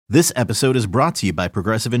This episode is brought to you by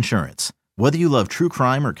Progressive Insurance. Whether you love true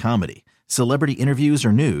crime or comedy, celebrity interviews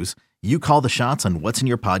or news, you call the shots on what's in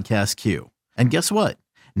your podcast queue. And guess what?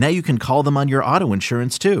 Now you can call them on your auto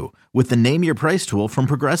insurance too with the Name Your Price tool from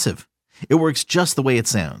Progressive. It works just the way it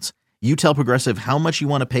sounds. You tell Progressive how much you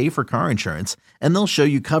want to pay for car insurance, and they'll show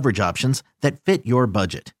you coverage options that fit your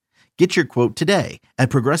budget. Get your quote today at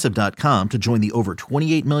Progressive.com to join the over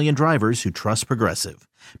 28 million drivers who trust Progressive.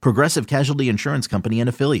 Progressive Casualty Insurance Company and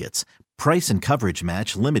Affiliates. Price and coverage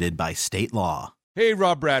match limited by state law. Hey,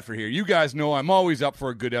 Rob Bradford here. You guys know I'm always up for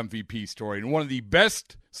a good MVP story, and one of the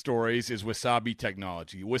best stories is Wasabi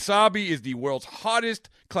Technology. Wasabi is the world's hottest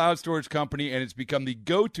cloud storage company, and it's become the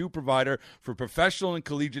go-to provider for professional and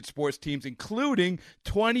collegiate sports teams, including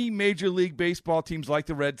 20 Major League Baseball teams like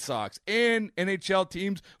the Red Sox and NHL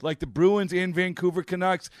teams like the Bruins and Vancouver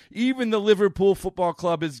Canucks. Even the Liverpool Football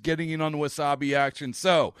Club is getting in on the Wasabi action.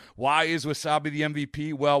 So, why is Wasabi the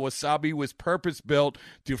MVP? Well, Wasabi was purpose-built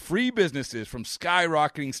to free businesses from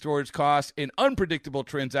skyrocketing storage costs and unpredictable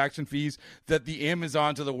transaction fees that the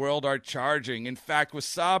Amazons of the world are charging. In fact,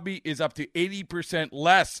 Wasabi is up to 80%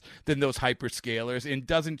 less than those hyperscalers and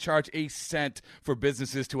doesn't charge a cent for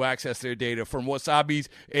businesses to access their data. From Wasabi's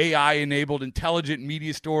AI-enabled intelligent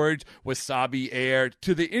media storage, Wasabi Air,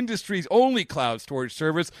 to the industry's only cloud storage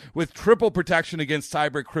service with triple protection against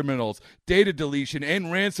cyber criminals, data deletion, and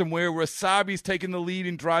ransomware, Wasabi's taken the lead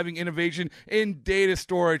in driving innovation in data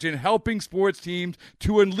storage and helping sports teams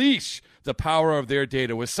to unleash the power of their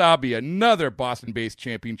data. Wasabi, another Boston-based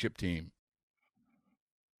championship team.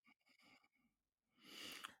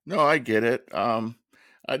 No, I get it.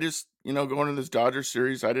 I just, going to this Dodgers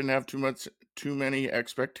series, I didn't have too many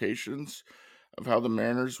expectations of how the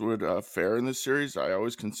Mariners would fare in this series. I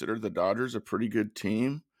always considered the Dodgers a pretty good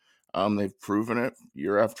team. They've proven it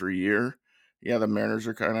year after year. Yeah, the Mariners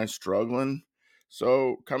are kind of struggling.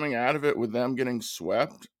 So coming out of it with them getting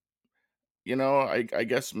swept, I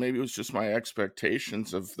guess maybe it was just my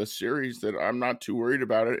expectations of the series that I'm not too worried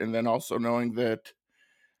about it. And then also knowing that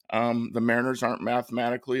the Mariners aren't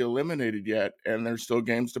mathematically eliminated yet, and there's still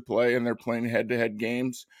games to play, and they're playing head-to-head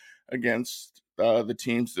games against the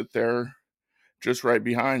teams that they're just right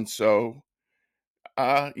behind. So,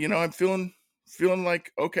 I'm feeling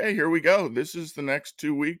like, okay, here we go. This is the next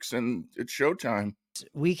 2 weeks, and it's showtime.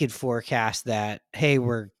 We could forecast that, hey,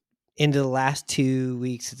 we're into the last 2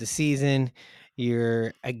 weeks of the season.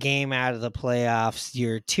 You're a game out of the playoffs.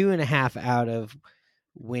 You're 2.5 out of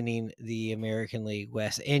winning the American League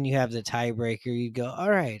West, and you have the tiebreaker. You go, all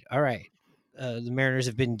right. The Mariners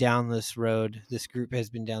have been down this road. This group has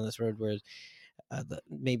been down this road where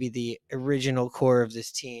maybe the original core of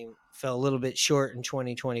this team fell a little bit short in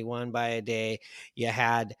 2021 by a day. You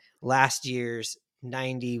had last year's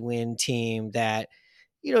 90-win team that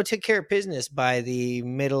took care of business by the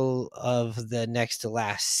middle of the next to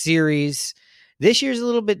last series. This year's a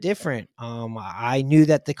little bit different. I knew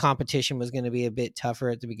that the competition was going to be a bit tougher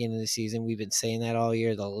at the beginning of the season. We've been saying that all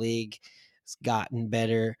year. The league has gotten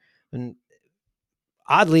better. And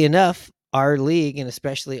oddly enough, our league, and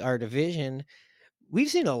especially our division, we've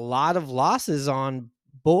seen a lot of losses on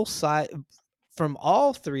both sides from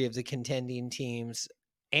all three of the contending teams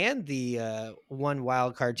and the one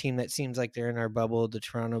wild card team that seems like they're in our bubble, the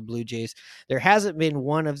Toronto Blue Jays. There hasn't been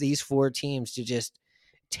one of these four teams to just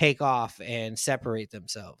take off and separate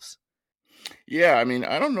themselves. Yeah, I mean,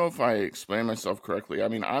 I don't know if I explain myself correctly. I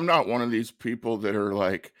mean, I'm not one of these people that are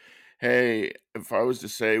like, hey, if I was to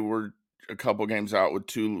say we're a couple games out with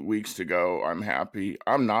 2 weeks to go, I'm happy.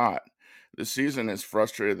 I'm not. The season has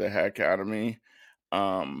frustrated the heck out of me.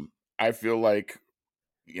 I feel like,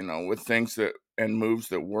 with things that and moves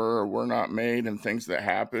that were or were not made and things that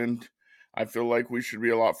happened, I feel like we should be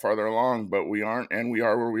a lot farther along, but we aren't, and we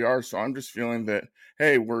are where we are. So I'm just feeling that,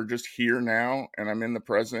 hey, we're just here now, and I'm in the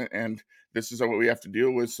present, and this is what we have to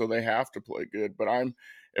deal with, so they have to play good. But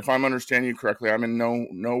if I'm understanding you correctly, I'm in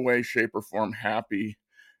no way, shape, or form happy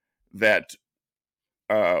that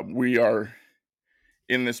we are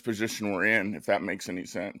in this position we're in, if that makes any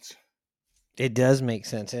sense. It does make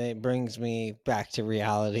sense, and it brings me back to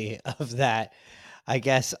reality of that. I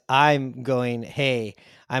guess I'm going, hey,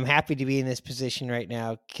 I'm happy to be in this position right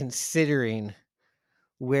now, considering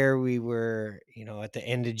where we were, at the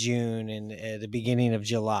end of June and at the beginning of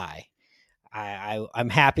July. I'm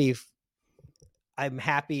happy. I'm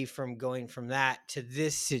happy from going from that to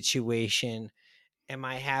this situation. Am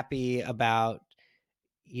I happy about,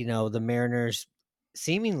 the Mariners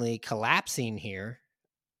seemingly collapsing here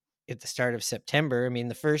at the start of September? I mean,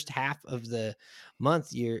 the first half of the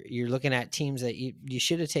month, you're looking at teams that you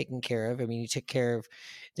should have taken care of. I mean, you took care of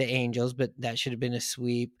the Angels, but that should have been a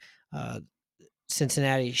sweep.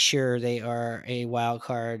 Cincinnati, sure, they are a wild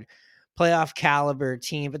card playoff caliber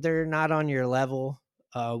team, but they're not on your level.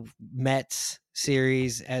 Mets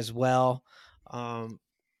series as well. And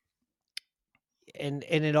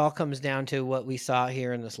it all comes down to what we saw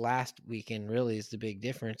here in this last weekend. Really, is the big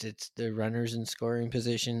difference. It's the runners in scoring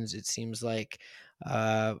positions. It seems like,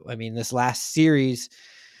 this last series,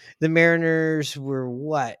 the Mariners were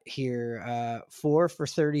what here? 4 for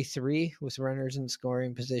 33 with runners in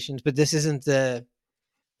scoring positions. But this isn't the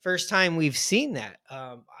first time we've seen that.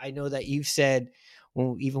 I know that you've said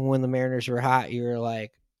even when the Mariners were hot, you were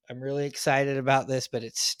like, I'm really excited about this, but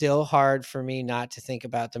it's still hard for me not to think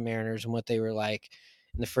about the Mariners and what they were like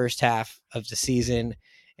in the first half of the season,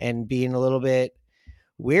 and being a little bit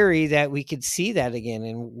weary that we could see that again.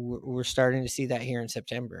 And we're starting to see that here in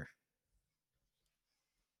September.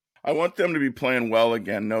 I want them to be playing well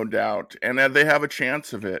again, no doubt, and they have a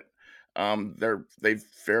chance of it. They've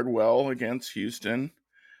fared well against Houston,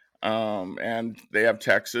 and they have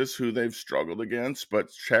Texas, who they've struggled against,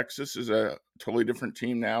 but Texas is a totally different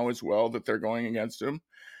team now as well that they're going against them.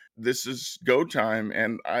 This is go time,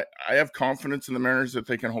 and I have confidence in the Mariners that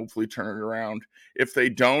they can hopefully turn it around. If they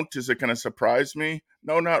don't, is it going to surprise me?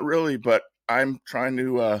 No, not really, but I'm trying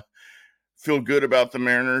to feel good about the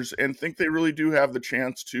Mariners and think they really do have the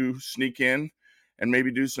chance to sneak in and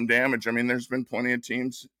maybe do some damage. I mean, there's been plenty of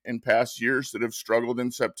teams in past years that have struggled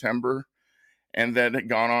in September and then had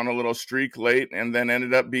gone on a little streak late and then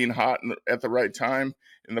ended up being hot at the right time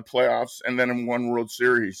in the playoffs and then in one World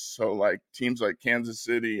Series. So like teams like Kansas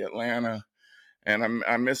City, Atlanta, and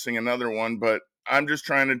I'm missing another one, but I'm just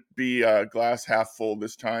trying to be glass half full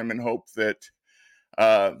this time and hope that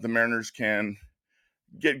the Mariners can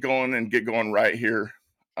get going right here.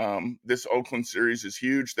 This Oakland series is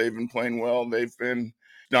huge. They've been playing well. They've been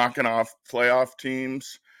knocking off playoff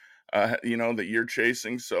teams, that you're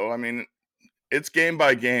chasing. So, I mean, it's game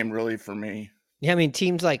by game, really, for me. Yeah, I mean,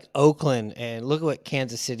 teams like Oakland, and look at what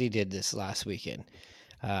Kansas City did this last weekend.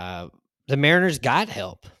 The Mariners got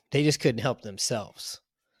help. They just couldn't help themselves.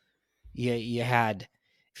 You had,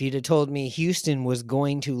 if you'd have told me Houston was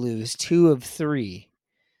going to lose 2 of 3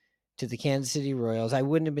 to the Kansas City Royals, I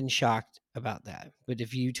wouldn't have been shocked about that. But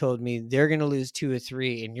if you told me they're going to lose 2 or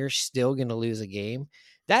 3 and you're still going to lose a game,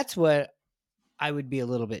 that's what I would be a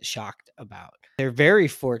little bit shocked about. They're very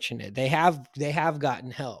fortunate. They have gotten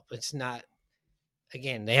help. It's not,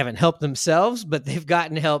 again, they haven't helped themselves, but they've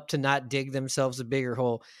gotten help to not dig themselves a bigger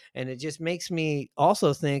hole. And it just makes me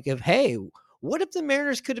also think of, hey, what if the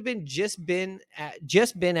Mariners could have been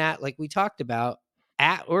at, like we talked about,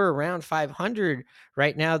 at or around 500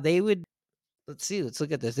 right now? They would, let's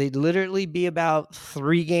look at this. They'd literally be about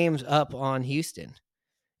 3 games up on Houston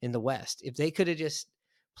in the West if they could have just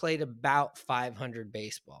played about 500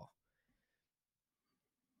 baseball.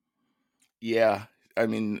 Yeah, I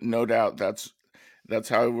mean, no doubt that's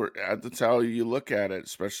how you look at it,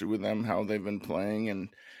 especially with them, how they've been playing. And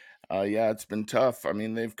yeah, it's been tough. I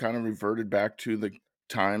mean, they've kind of reverted back to the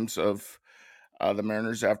times of the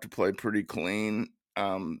Mariners have to play pretty clean.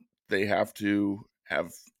 They have to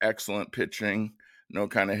have excellent pitching, no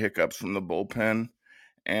kind of hiccups from the bullpen,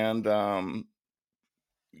 and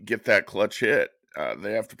get that clutch hit.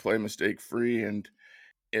 They have to play mistake free, and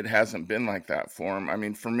it hasn't been like that for them. I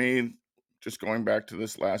mean, for me, just going back to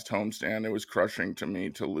this last homestand, it was crushing to me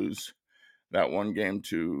to lose that one game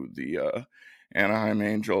to the Anaheim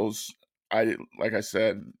Angels. Like I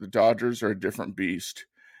said, the Dodgers are a different beast.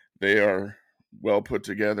 They are well put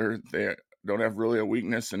together. They don't have really a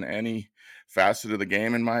weakness in any facet of the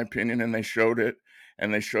game, in my opinion, and they showed it.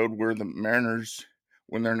 And they showed where the Mariners,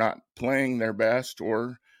 when they're not playing their best,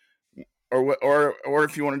 or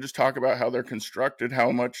if you want to just talk about how they're constructed, how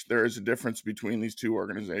much there is a difference between these two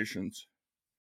organizations.